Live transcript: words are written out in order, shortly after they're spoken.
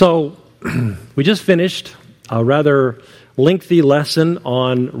So, we just finished a rather lengthy lesson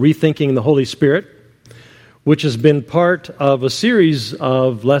on rethinking the Holy Spirit, which has been part of a series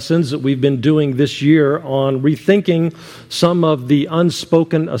of lessons that we've been doing this year on rethinking some of the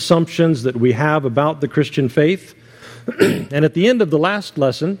unspoken assumptions that we have about the Christian faith. And at the end of the last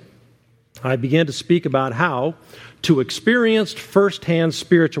lesson, I began to speak about how to experience firsthand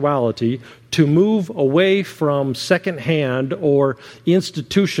spirituality, to move away from secondhand or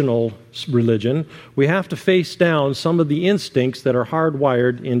institutional religion, we have to face down some of the instincts that are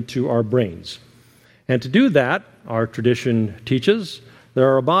hardwired into our brains. And to do that, our tradition teaches,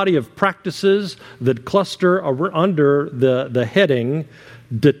 there are a body of practices that cluster under the heading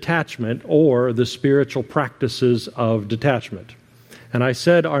detachment, or the spiritual practices of detachment. And I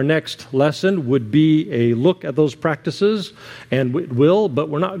said our next lesson would be a look at those practices, and it will, but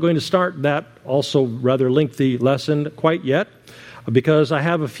we're not going to start that also rather lengthy lesson quite yet, because I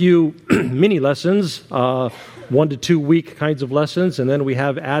have a few mini lessons, 1 to 2 week kinds of lessons, and then we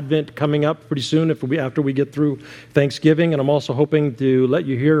have Advent coming up pretty soon after we get through Thanksgiving, and I'm also hoping to let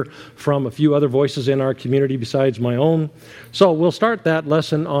you hear from a few other voices in our community besides my own. So we'll start that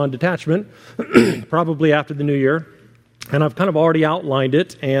lesson on detachment probably after the new year. And I've kind of already outlined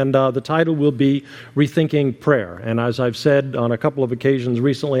it, and the title will be Rethinking Prayer. And as I've said on a couple of occasions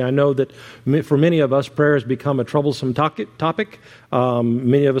recently, I know that for many of us, prayer has become a troublesome topic.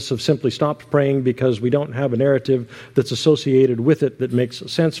 Many of us have simply stopped praying because we don't have a narrative that's associated with it that makes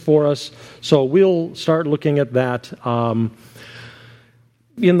sense for us. So we'll start looking at that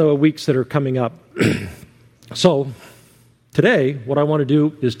in the weeks that are coming up. So today, what I want to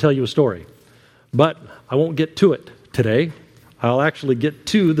do is tell you a story, but I won't get to it today. I'll actually get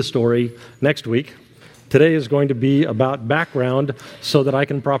to the story next week. Today is going to be about background so that I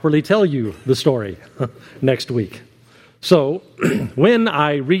can properly tell you the story next week. So when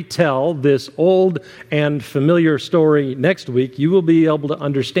I retell this old and familiar story next week, you will be able to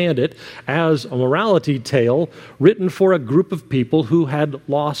understand it as a morality tale written for a group of people who had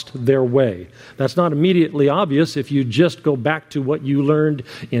lost their way. That's not immediately obvious if you just go back to what you learned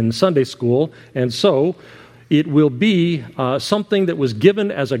in Sunday school, and so it will be something that was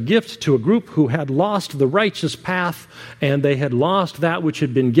given as a gift to a group who had lost the righteous path, and they had lost that which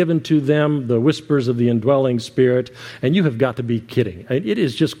had been given to them, the whispers of the indwelling Spirit. And you have got to be kidding. It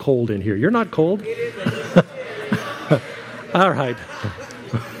is just cold in here. You're not cold? All right.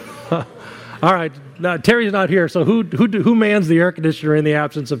 All right. Now, Terry's not here, so who mans the air conditioner in the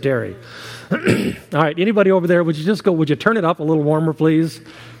absence of Terry? All right. Anybody over there, would you turn it up a little warmer, please?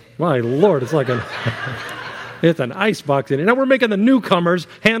 My Lord, it's like it's an ice box in it. Now we're making the newcomers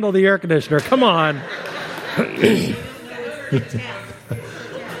handle the air conditioner. Come on.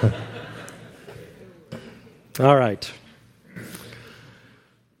 All right.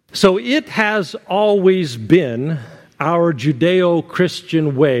 So it has always been our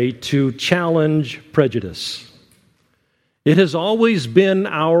Judeo-Christian way to challenge prejudice. It has always been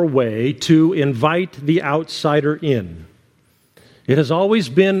our way to invite the outsider in. It has always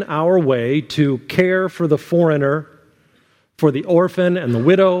been our way to care for the foreigner, for the orphan and the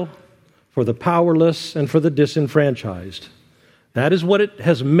widow, for the powerless and for the disenfranchised. That is what it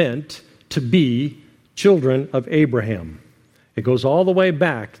has meant to be children of Abraham. It goes all the way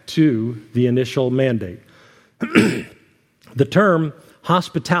back to the initial mandate. The term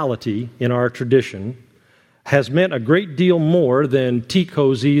hospitality in our tradition has meant a great deal more than tea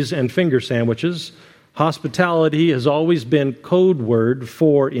cozies and finger sandwiches. Hospitality has always been code word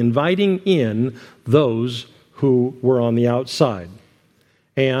for inviting in those who were on the outside.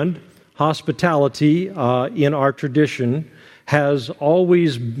 And hospitality in our tradition has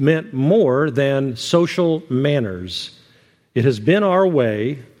always meant more than social manners. It has been our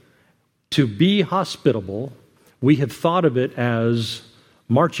way to be hospitable. We have thought of it as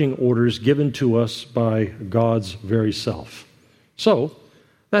marching orders given to us by God's very self. So,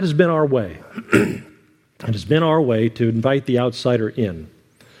 that has been our way. It has been our way to invite the outsider in.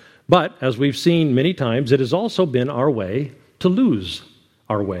 But, as we've seen many times, it has also been our way to lose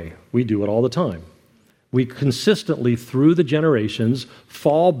our way. We do it all the time. We consistently, through the generations,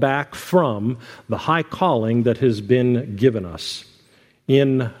 fall back from the high calling that has been given us.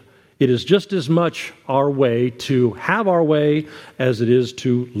 It is just as much our way to have our way as it is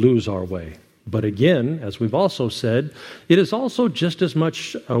to lose our way. But again, as we've also said, it is also just as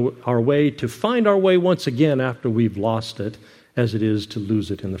much our way to find our way once again after we've lost it as it is to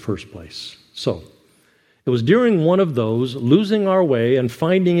lose it in the first place. So, it was during one of those losing our way and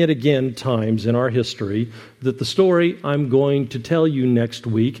finding it again times in our history that the story I'm going to tell you next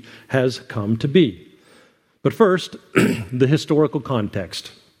week has come to be. But first, the historical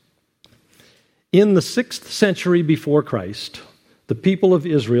context. In the 6th century before Christ, the people of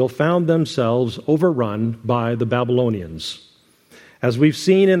Israel found themselves overrun by the Babylonians. As we've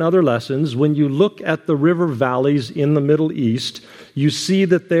seen in other lessons, when you look at the river valleys in the Middle East, you see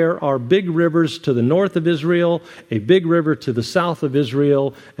that there are big rivers to the north of Israel, a big river to the south of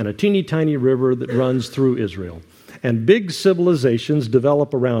Israel, and a teeny tiny river that runs through Israel. And big civilizations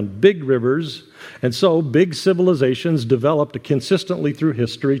develop around big rivers, and so big civilizations developed consistently through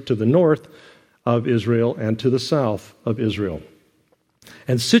history to the north of Israel and to the south of Israel.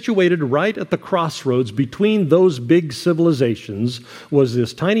 And situated right at the crossroads between those big civilizations was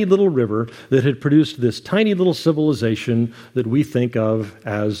this tiny little river that had produced this tiny little civilization that we think of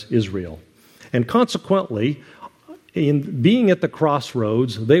as Israel. And consequently, in being at the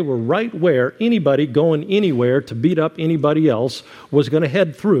crossroads, they were right where anybody going anywhere to beat up anybody else was going to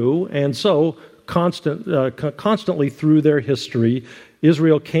head through, and so constantly through their history,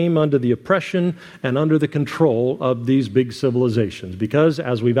 Israel came under the oppression and under the control of these big civilizations. Because,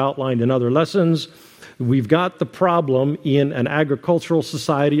 as we've outlined in other lessons, we've got the problem in an agricultural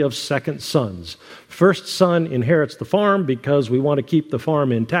society of second sons. First son inherits the farm because we want to keep the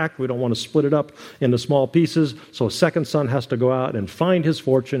farm intact. We don't want to split it up into small pieces. So a second son has to go out and find his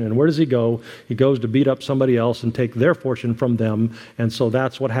fortune. And where does he go? He goes to beat up somebody else and take their fortune from them. And so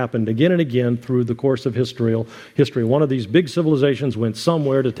that's what happened again and again through the course of history. One of these big civilizations went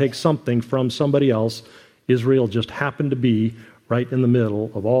somewhere to take something from somebody else. Israel just happened to be right in the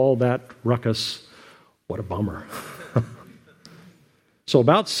middle of all that ruckus. What a bummer. So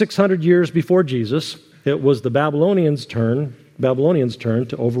about 600 years before Jesus, it was the Babylonians' turn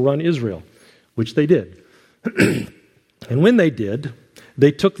to overrun Israel, which they did. And when they did,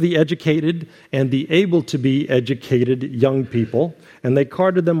 they took the educated and the able to be educated young people, and they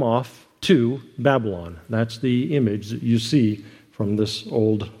carted them off to Babylon. That's the image that you see from this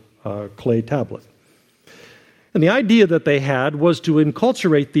old clay tablet. And the idea that they had was to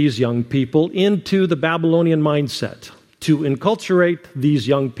enculturate these young people into the Babylonian mindset, to enculturate these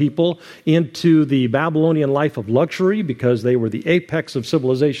young people into the Babylonian life of luxury because they were the apex of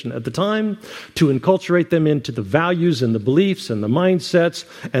civilization at the time, to enculturate them into the values and the beliefs and the mindsets,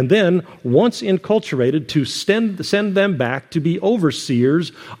 and then, once enculturated, to send them back to be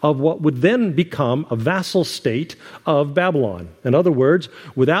overseers of what would then become a vassal state of Babylon. In other words,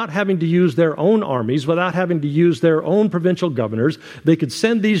 without having to use their own armies, without having to use their own provincial governors, they could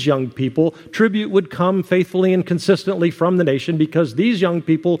send these young people. Tribute would come faithfully and consistently from the nation because these young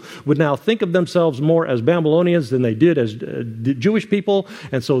people would now think of themselves more as Babylonians than they did as Jewish people,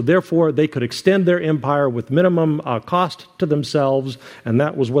 and so therefore they could extend their empire with minimum cost to themselves, and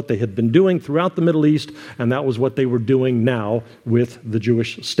that was what they had been doing throughout the Middle East, and that was what they were doing now with the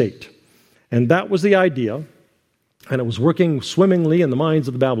Jewish state. And that was the idea, and it was working swimmingly in the minds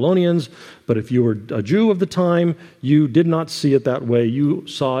of the Babylonians, but if you were a Jew of the time, you did not see it that way. You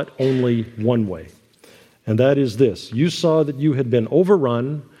saw it only one way. And that is this: you saw that you had been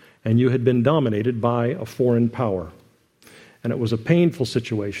overrun and you had been dominated by a foreign power. And it was a painful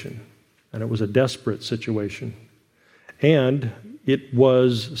situation, and it was a desperate situation. And it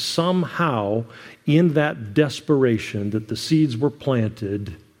was somehow in that desperation that the seeds were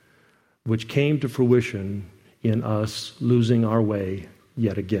planted, which came to fruition in us losing our way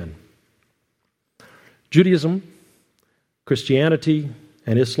yet again. Judaism, Christianity,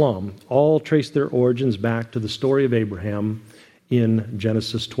 and Islam all trace their origins back to the story of Abraham in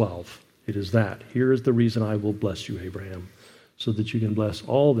Genesis 12. It is that. Here is the reason I will bless you, Abraham, so that you can bless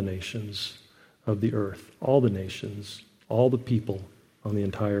all the nations of the earth, all the nations, all the people on the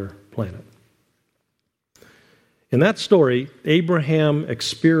entire planet. In that story, Abraham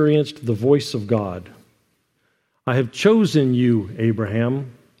experienced the voice of God. I have chosen you,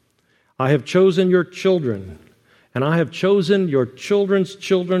 Abraham. I have chosen your children. And I have chosen your children's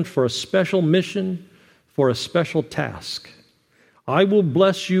children for a special mission, for a special task. I will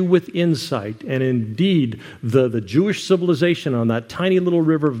bless you with insight. And indeed, the Jewish civilization on that tiny little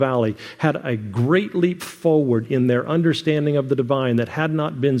river valley had a great leap forward in their understanding of the divine that had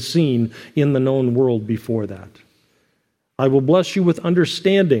not been seen in the known world before that. I will bless you with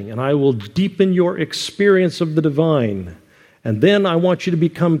understanding, and I will deepen your experience of the divine. And then I want you to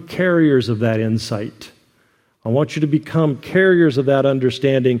become carriers of that insight. I want you to become carriers of that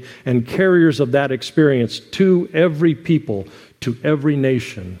understanding and carriers of that experience to every people, to every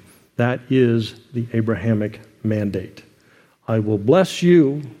nation. That is the Abrahamic mandate. I will bless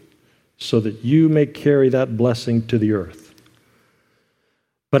you so that you may carry that blessing to the earth.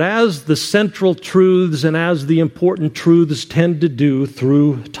 But as the central truths and as the important truths tend to do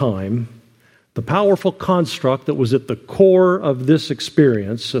through time, The powerful construct that was at the core of this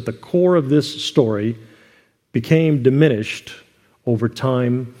experience, at the core of this story, became diminished over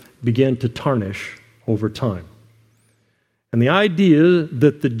time, began to tarnish over time. And the idea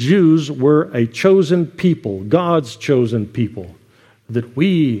that the Jews were a chosen people, God's chosen people, that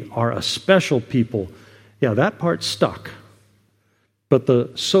we are a special people, that part stuck. But the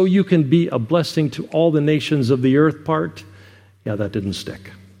 "so you can be a blessing to all the nations of the earth" part, that didn't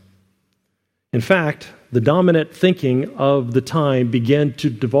stick. In fact, the dominant thinking of the time began to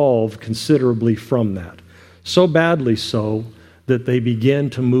devolve considerably from that. So badly so that they began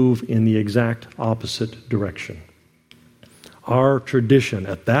to move in the exact opposite direction. Our tradition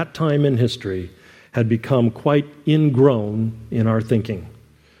at that time in history had become quite ingrown in our thinking.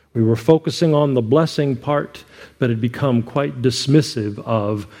 We were focusing on the blessing part, but had become quite dismissive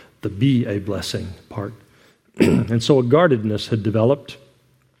of the "be a blessing" part. And so a guardedness had developed,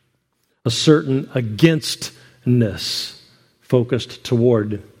 a certain againstness focused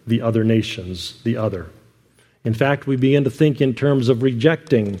toward the other nations, the other. In fact, we began to think in terms of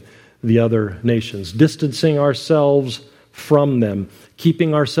rejecting the other nations, distancing ourselves from them,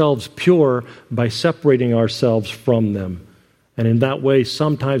 keeping ourselves pure by separating ourselves from them, and in that way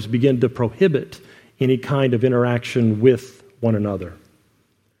sometimes begin to prohibit any kind of interaction with one another.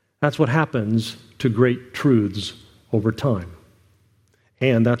 That's what happens to great truths over time.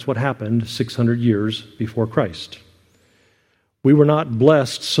 And that's what happened 600 years before Christ. We were not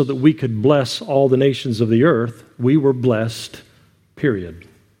blessed so that we could bless all the nations of the earth. We were blessed, period.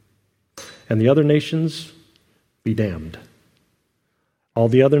 And the other nations, be damned. All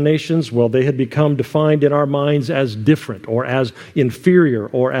the other nations, they had become defined in our minds as different or as inferior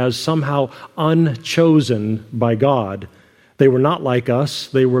or as somehow unchosen by God. They were not like us.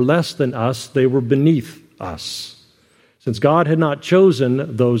 They were less than us. They were beneath us. Since God had not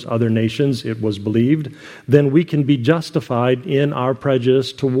chosen those other nations, it was believed, then we can be justified in our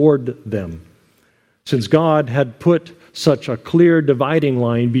prejudice toward them. Since God had put such a clear dividing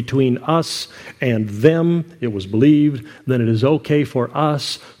line between us and them, it was believed, then it is okay for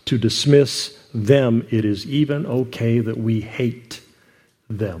us to dismiss them. It is even okay that we hate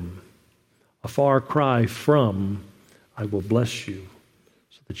them. A far cry from, "I will bless you,"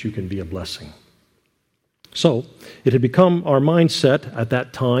 so that you can be a blessing. So, it had become our mindset at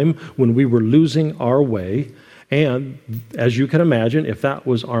that time when we were losing our way. And as you can imagine, if that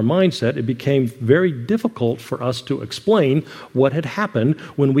was our mindset, it became very difficult for us to explain what had happened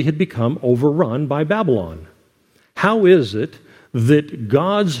when we had become overrun by Babylon. How is it that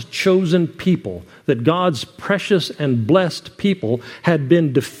God's chosen people, that God's precious and blessed people had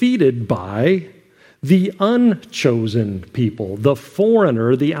been defeated by the unchosen people, the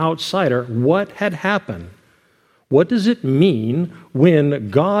foreigner, the outsider? What had happened? What does it mean when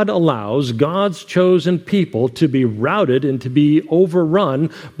God allows God's chosen people to be routed and to be overrun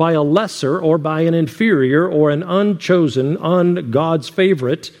by a lesser or by an inferior or an unchosen, God's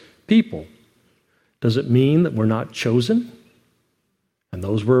favorite people? Does it mean that we're not chosen? And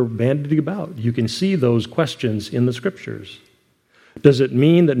those were bandied about. You can see those questions in the Scriptures. Does it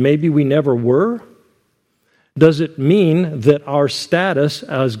mean that maybe we never were? Does it mean that our status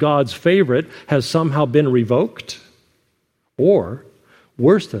as God's favorite has somehow been revoked? Or,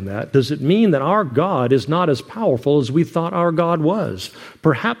 worse than that, does it mean that our God is not as powerful as we thought our God was?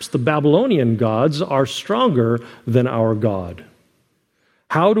 Perhaps the Babylonian gods are stronger than our God.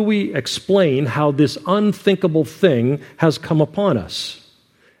 How do we explain how this unthinkable thing has come upon us?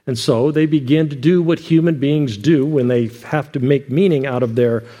 And so they begin to do what human beings do when they have to make meaning out of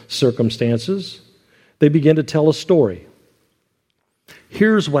their circumstances. They begin to tell a story.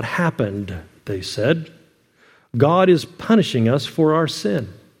 Here's what happened, they said. God is punishing us for our sin.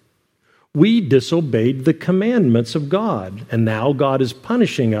 We disobeyed the commandments of God, and now God is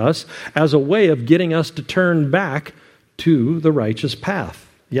punishing us as a way of getting us to turn back to the righteous path.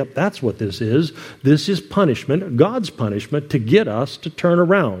 Yep, that's what this is. This is punishment, God's punishment, to get us to turn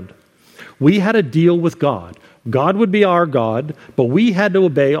around. We had a deal with God. God would be our God, but we had to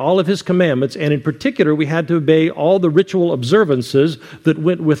obey all of His commandments, and in particular, we had to obey all the ritual observances that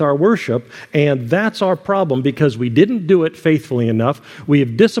went with our worship, and that's our problem because we didn't do it faithfully enough. We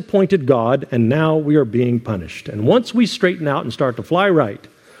have disappointed God, and now we are being punished. And once we straighten out and start to fly right,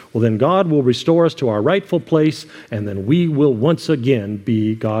 well, then God will restore us to our rightful place, and then we will once again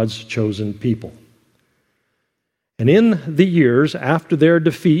be God's chosen people. And in the years after their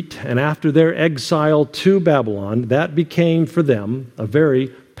defeat and after their exile to Babylon, that became for them a very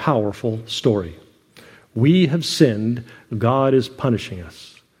powerful story. We have sinned, God is punishing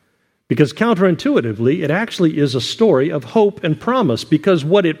us. Because counterintuitively, it actually is a story of hope and promise, because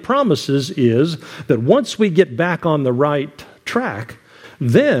what it promises is that once we get back on the right track,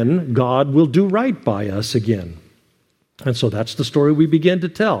 then God will do right by us again. And so that's the story we begin to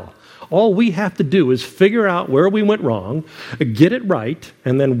tell. All we have to do is figure out where we went wrong, get it right,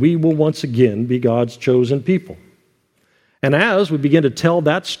 and then we will once again be God's chosen people. And as we begin to tell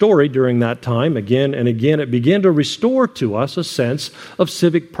that story during that time, again and again, it began to restore to us a sense of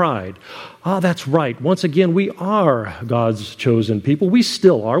civic pride. That's right. Once again, we are God's chosen people. We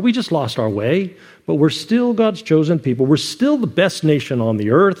still are. We just lost our way, but we're still God's chosen people. We're still the best nation on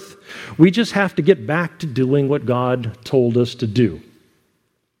the earth. We just have to get back to doing what God told us to do.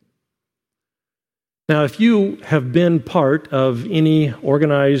 Now, if you have been part of any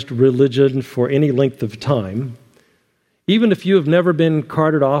organized religion for any length of time, even if you have never been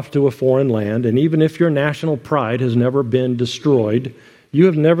carted off to a foreign land, and even if your national pride has never been destroyed, you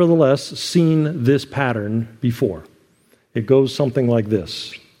have nevertheless seen this pattern before. It goes something like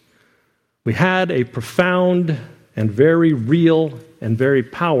this. We had a profound and very real and very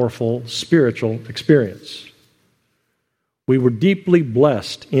powerful spiritual experience. We were deeply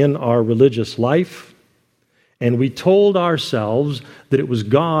blessed in our religious life, and we told ourselves that it was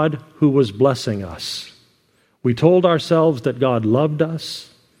God who was blessing us. We told ourselves that God loved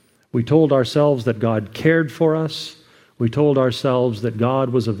us. We told ourselves that God cared for us. We told ourselves that God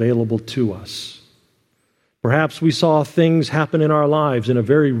was available to us. Perhaps we saw things happen in our lives in a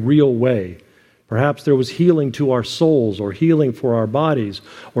very real way. Perhaps there was healing to our souls, or healing for our bodies,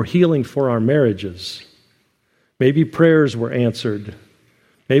 or healing for our marriages. Maybe prayers were answered.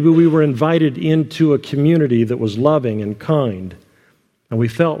 Maybe we were invited into a community that was loving and kind, and we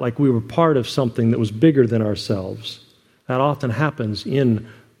felt like we were part of something that was bigger than ourselves. That often happens in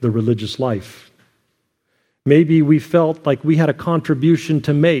the religious life. Maybe we felt like we had a contribution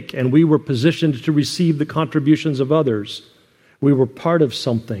to make, and we were positioned to receive the contributions of others. We were part of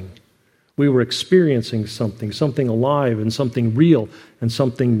something. We were experiencing something alive and something real and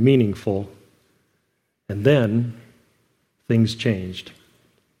something meaningful. And then things changed.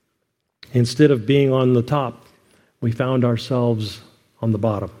 Instead of being on the top, we found ourselves on the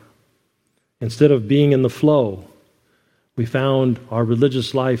bottom. Instead of being in the flow, we found our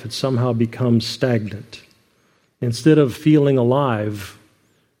religious life had somehow become stagnant. Instead of feeling alive,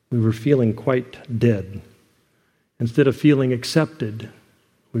 we were feeling quite dead. Instead of feeling accepted,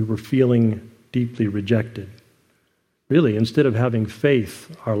 we were feeling deeply rejected. Really, instead of having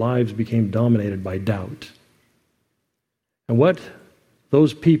faith, our lives became dominated by doubt. And what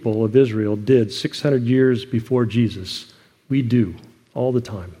those people of Israel did 600 years before Jesus, we do all the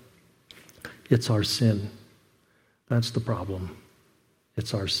time. It's our sin. That's the problem.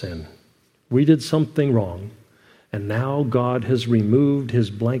 It's our sin. We did something wrong, and now God has removed his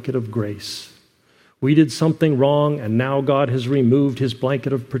blanket of grace. We did something wrong, and now God has removed his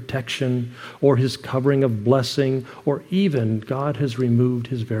blanket of protection, or his covering of blessing, or even God has removed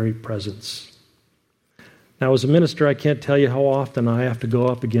his very presence. Now, as a minister, I can't tell you how often I have to go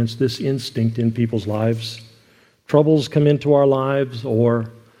up against this instinct in people's lives. Troubles come into our lives,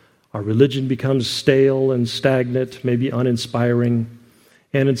 or our religion becomes stale and stagnant, maybe uninspiring.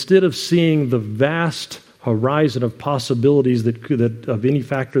 And instead of seeing the vast horizon of possibilities that of any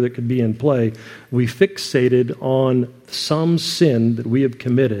factor that could be in play, we fixated on some sin that we have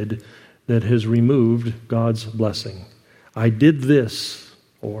committed that has removed God's blessing. I did this,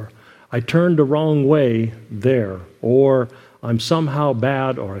 or I turned the wrong way there, or I'm somehow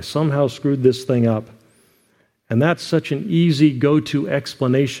bad, or I somehow screwed this thing up. And that's such an easy go-to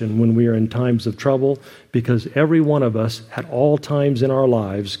explanation when we are in times of trouble, because every one of us at all times in our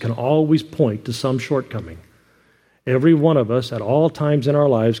lives can always point to some shortcoming. Every one of us at all times in our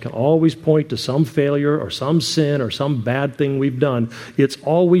lives can always point to some failure or some sin or some bad thing we've done. It's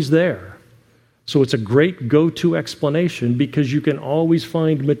always there. So it's a great go-to explanation, because you can always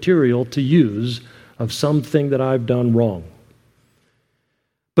find material to use of something that I've done wrong.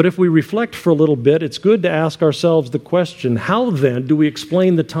 But if we reflect for a little bit, it's good to ask ourselves the question, how then do we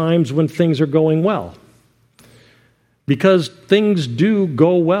explain the times when things are going well? Because things do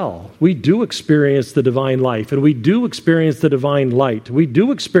go well. We do experience the divine life, and we do experience the divine light. We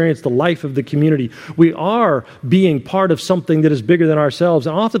do experience the life of the community. We are being part of something that is bigger than ourselves,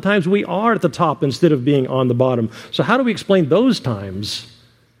 and oftentimes we are at the top instead of being on the bottom. So how do we explain those times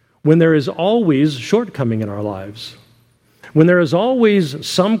when there is always shortcoming in our lives? When there is always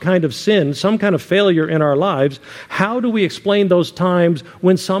some kind of sin, some kind of failure in our lives, how do we explain those times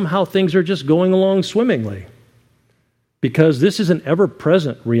when somehow things are just going along swimmingly? Because this is an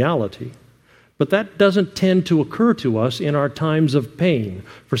ever-present reality. But that doesn't tend to occur to us in our times of pain.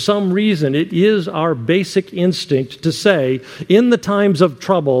 For some reason, it is our basic instinct to say, in the times of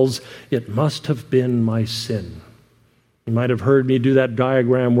troubles, it must have been my sin. You might have heard me do that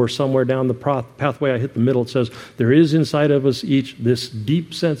diagram where somewhere down the pathway I hit the middle, it says, there is inside of us each this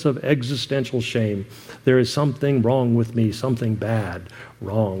deep sense of existential shame. There is something wrong with me, something bad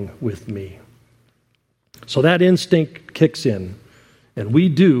wrong with me. So that instinct kicks in, and we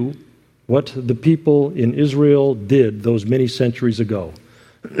do what the people in Israel did those many centuries ago.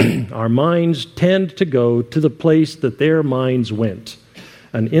 Our minds tend to go to the place that their minds went.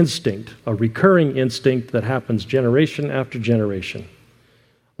 An instinct, a recurring instinct that happens generation after generation.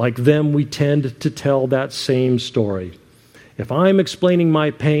 Like them, we tend to tell that same story. If I'm explaining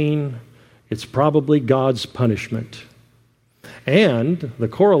my pain, it's probably God's punishment. And the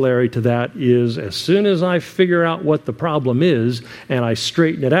corollary to that is, as soon as I figure out what the problem is, and I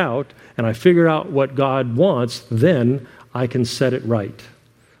straighten it out, and I figure out what God wants, then I can set it right.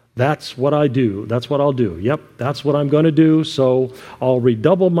 That's what I do. That's what I'll do. Yep, that's what I'm going to do, so I'll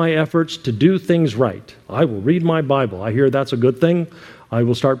redouble my efforts to do things right. I will read my Bible. I hear that's a good thing. I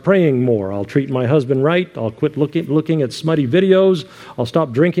will start praying more. I'll treat my husband right. I'll quit looking at smutty videos. I'll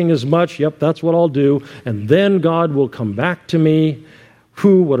stop drinking as much. Yep, that's what I'll do. And then God will come back to me.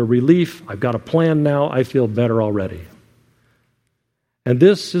 What a relief. I've got a plan now. I feel better already. And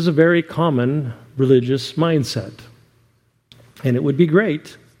this is a very common religious mindset. And it would be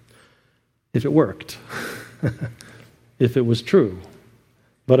great if it worked, if it was true.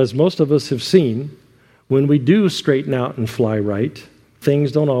 But as most of us have seen, when we do straighten out and fly right,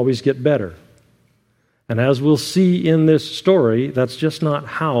 things don't always get better. And as we'll see in this story, that's just not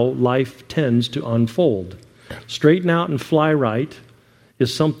how life tends to unfold. Straighten out and fly right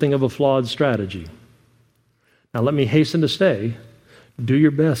is something of a flawed strategy. Now let me hasten to say, do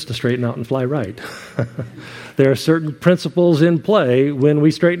your best to straighten out and fly right. There are certain principles in play. When we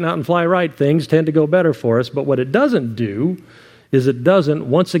straighten out and fly right, things tend to go better for us. But what it doesn't do is it doesn't,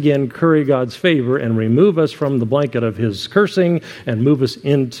 once again, curry God's favor and remove us from the blanket of His cursing and move us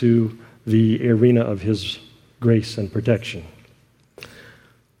into the arena of His grace and protection.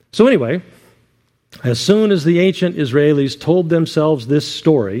 So anyway, as soon as the ancient Israelis told themselves this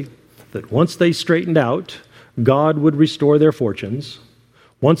story, that once they straightened out, God would restore their fortunes.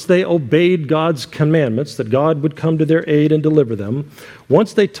 Once they obeyed God's commandments, that God would come to their aid and deliver them.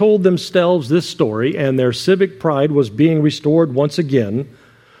 Once they told themselves this story and their civic pride was being restored once again,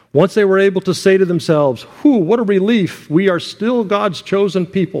 once they were able to say to themselves, what a relief, we are still God's chosen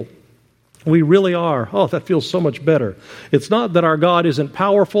people. We really are. Oh, that feels so much better. It's not that our God isn't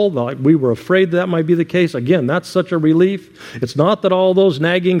powerful, like we were afraid that might be the case. Again, that's such a relief. It's not that all those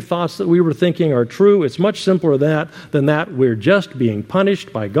nagging thoughts that we were thinking are true. It's much simpler than that. We're just being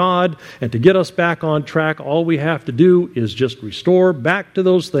punished by God, and to get us back on track, all we have to do is just restore back to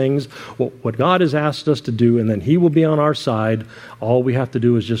those things what God has asked us to do, and then He will be on our side. All we have to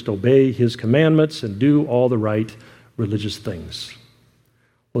do is just obey His commandments and do all the right religious things.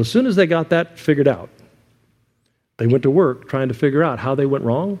 Well, as soon as they got that figured out, they went to work trying to figure out how they went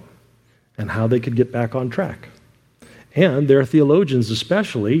wrong and how they could get back on track. And their theologians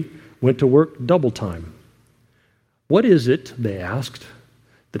especially went to work double time. What is it, they asked,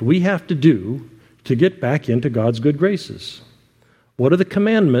 that we have to do to get back into God's good graces? What are the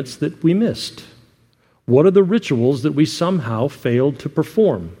commandments that we missed? What are the rituals that we somehow failed to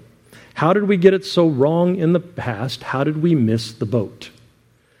perform? How did we get it so wrong in the past? How did we miss the boat?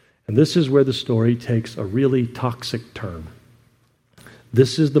 And this is where the story takes a really toxic turn.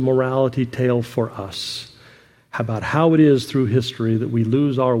 This is the morality tale for us about how it is through history that we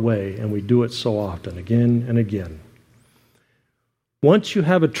lose our way, and we do it so often, again and again. Once you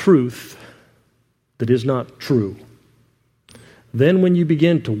have a truth that is not true, then when you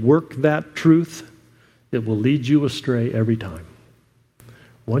begin to work that truth, it will lead you astray every time.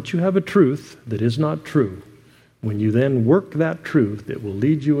 Once you have a truth that is not true, when you then work that truth, it will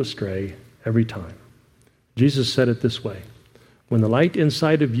lead you astray every time. Jesus said it this way, when the light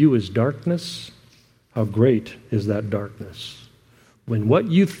inside of you is darkness, how great is that darkness? When what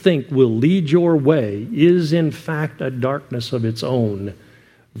you think will lead your way is in fact a darkness of its own,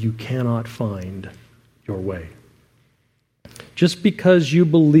 you cannot find your way. Just because you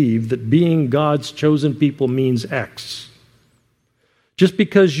believe that being God's chosen people means X, just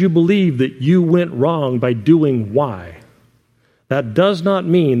because you believe that you went wrong by doing Y, that does not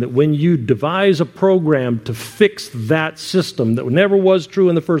mean that when you devise a program to fix that system that never was true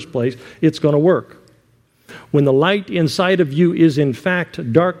in the first place, it's going to work. When the light inside of you is in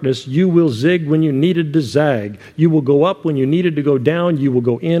fact darkness, you will zig when you needed to zag. You will go up when you needed to go down. You will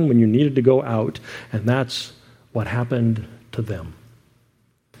go in when you needed to go out. And that's what happened to them.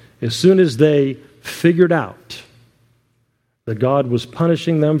 As soon as they figured out that God was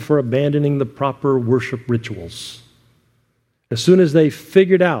punishing them for abandoning the proper worship rituals, as soon as they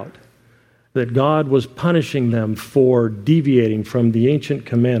figured out that God was punishing them for deviating from the ancient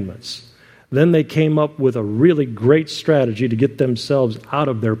commandments, then they came up with a really great strategy to get themselves out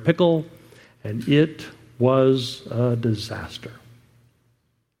of their pickle, and it was a disaster.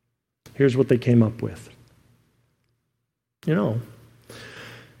 Here's what they came up with.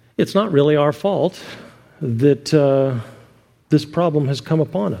 It's not really our fault that this problem has come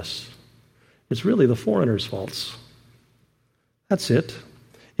upon us. It's really the foreigners' faults. That's it.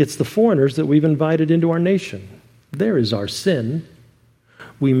 It's the foreigners that we've invited into our nation. There is our sin.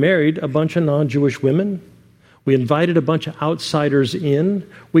 We married a bunch of non-Jewish women. We invited a bunch of outsiders in.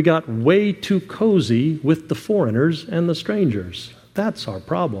 We got way too cozy with the foreigners and the strangers. That's our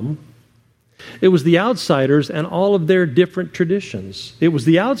problem. It was the outsiders and all of their different traditions. It was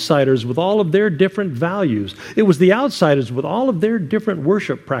the outsiders with all of their different values. It was the outsiders with all of their different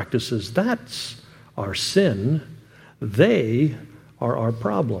worship practices. That's our sin. They are our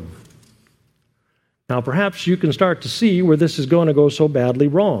problem. Now, perhaps you can start to see where this is going to go so badly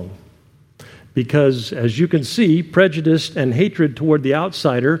wrong. Because, as you can see, prejudice and hatred toward the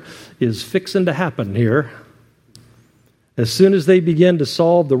outsider is fixing to happen here. As soon as they begin to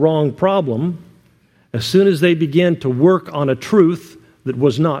solve the wrong problem, as soon as they begin to work on a truth that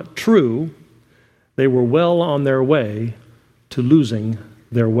was not true, they were well on their way to losing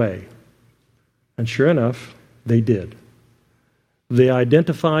their way. And sure enough, they did. They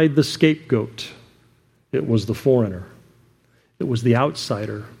identified the scapegoat. It was the foreigner. It was the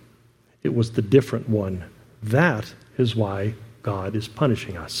outsider. It was the different one. That is why God is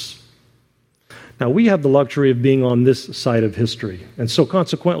punishing us. Now, we have the luxury of being on this side of history, and so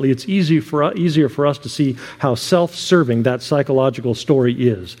consequently, it's easier for us to see how self-serving that psychological story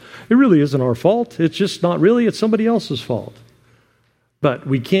is. It really isn't our fault. It's just not really. It's somebody else's fault. But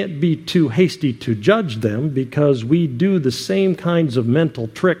we can't be too hasty to judge them because we do the same kinds of mental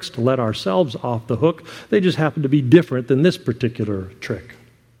tricks to let ourselves off the hook. They just happen to be different than this particular trick.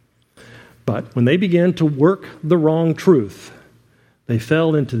 But when they began to work the wrong truth, they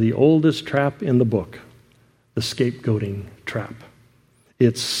fell into the oldest trap in the book, the scapegoating trap.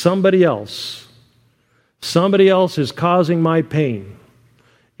 It's somebody else. Somebody else is causing my pain.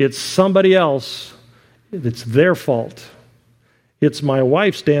 It's somebody else. It's their fault. It's my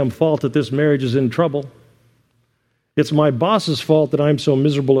wife's damn fault that this marriage is in trouble. It's my boss's fault that I'm so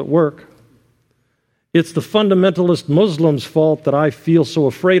miserable at work. It's the fundamentalist Muslims' fault that I feel so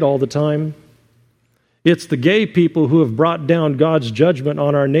afraid all the time. It's the gay people who have brought down God's judgment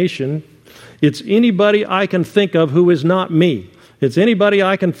on our nation. It's anybody I can think of who is not me. It's anybody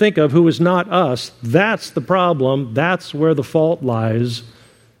I can think of who is not us. That's the problem. That's where the fault lies.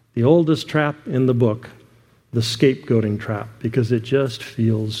 The oldest trap in the book, the scapegoating trap, because it just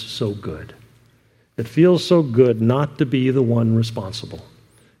feels so good. It feels so good not to be the one responsible.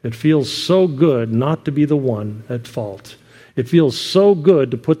 It feels so good not to be the one at fault. It feels so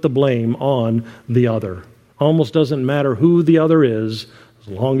good to put the blame on the other. Almost doesn't matter who the other is, as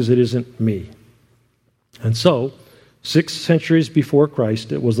long as it isn't me. And so, 6 centuries before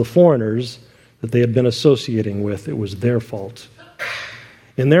Christ, it was the foreigners that they had been associating with. It was their fault.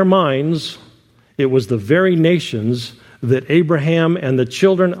 In their minds, it was the very nations that Abraham and the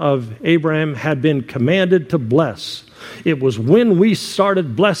children of Abraham had been commanded to bless. It was when we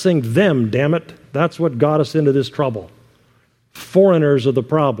started blessing them, damn it, that's what got us into this trouble. Foreigners are the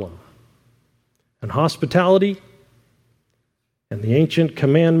problem. And hospitality and the ancient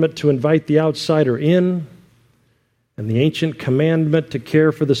commandment to invite the outsider in and the ancient commandment to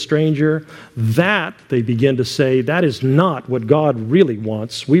care for the stranger, that, they begin to say, that is not what God really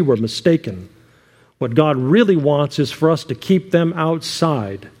wants. We were mistaken. What God really wants is for us to keep them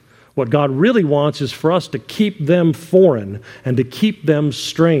outside. What God really wants is for us to keep them foreign and to keep them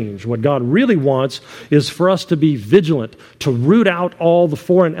strange. What God really wants is for us to be vigilant, to root out all the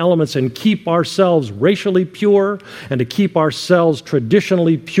foreign elements and keep ourselves racially pure and to keep ourselves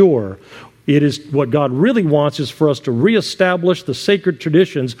traditionally pure. It is what God really wants is for us to reestablish the sacred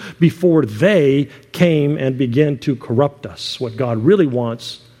traditions before they came and began to corrupt us. What God really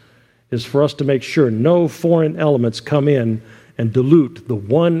wants is for us to make sure no foreign elements come in and dilute the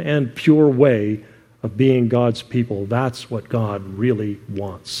one and pure way of being God's people. That's what God really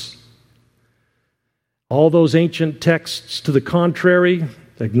wants. All those ancient texts to the contrary,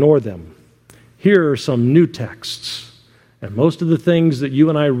 ignore them. here are some new texts. And most of the things that you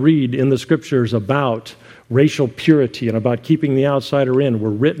and I read in the Scriptures about racial purity and about keeping the outsider in were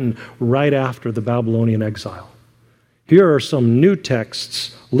written right after the Babylonian exile. Here are some new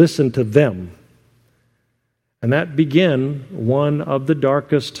texts. Listen to them. And that began one of the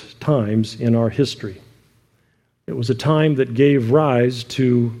darkest times in our history. It was a time that gave rise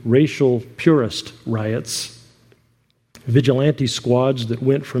to racial purist riots, vigilante squads that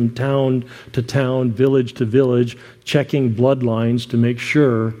went from town to town, village to village, checking bloodlines to make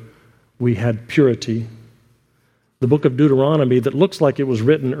sure we had purity. The book of Deuteronomy, that looks like it was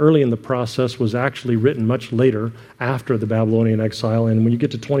written early in the process, was actually written much later, after the Babylonian exile. And when you get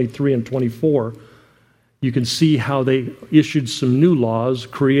to 23 and 24, you can see how they issued some new laws,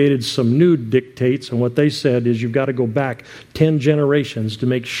 created some new dictates, and what they said is you've got to go back 10 generations to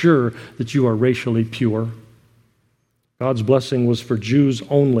make sure that you are racially pure. God's blessing was for Jews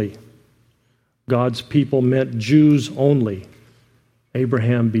only. God's people meant Jews only.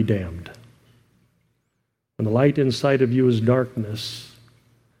 Abraham be damned. When the light inside of you is darkness,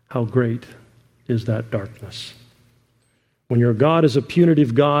 how great is that darkness? When your God is a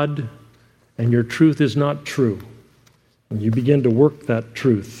punitive God and your truth is not true, and you begin to work that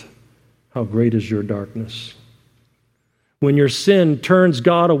truth, how great is your darkness? When your sin turns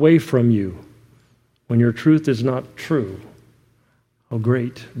God away from you, when your truth is not true, how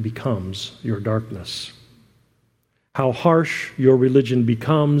great becomes your darkness? How harsh your religion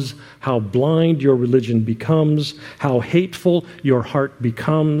becomes, how blind your religion becomes, how hateful your heart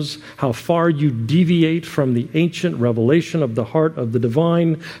becomes, how far you deviate from the ancient revelation of the heart of the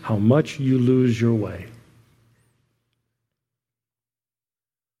divine, how much you lose your way.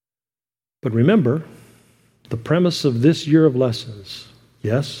 But remember, the premise of this year of lessons,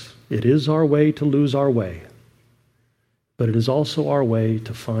 yes, it is our way to lose our way, but it is also our way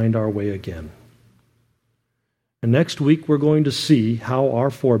to find our way again. And next week, we're going to see how our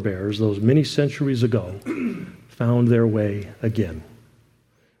forebears, those many centuries ago, found their way again.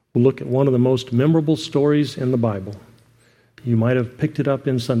 We'll look at one of the most memorable stories in the Bible. You might have picked it up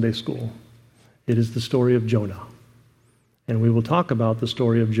in Sunday school. It is the story of Jonah. And we will talk about the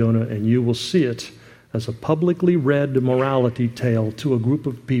story of Jonah, and you will see it as a publicly read morality tale to a group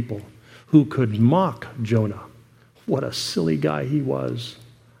of people who could mock Jonah. What a silly guy he was.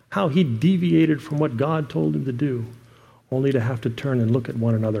 How he deviated from what God told him to do, only to have to turn and look at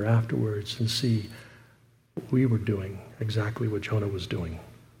one another afterwards and see we were doing exactly what Jonah was doing.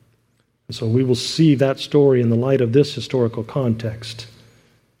 And so we will see that story in the light of this historical context,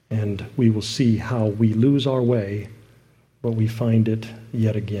 and we will see how we lose our way, but we find it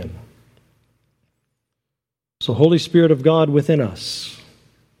yet again. So, Holy Spirit of God within us,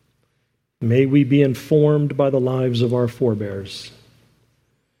 may we be informed by the lives of our forebears.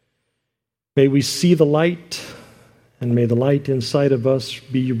 May we see the light, and may the light inside of us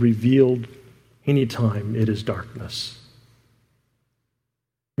be revealed anytime it is darkness.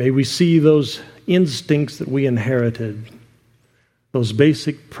 May we see those instincts that we inherited, those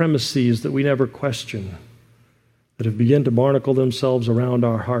basic premises that we never question, that have begun to barnacle themselves around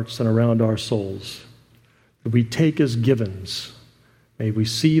our hearts and around our souls, that we take as givens. May we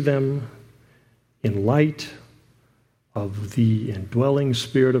see them in light of the indwelling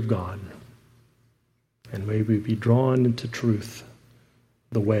Spirit of God. And may we be drawn into truth,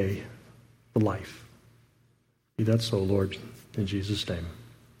 the way, the life. Be that so, Lord, in Jesus' name.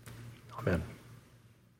 Amen.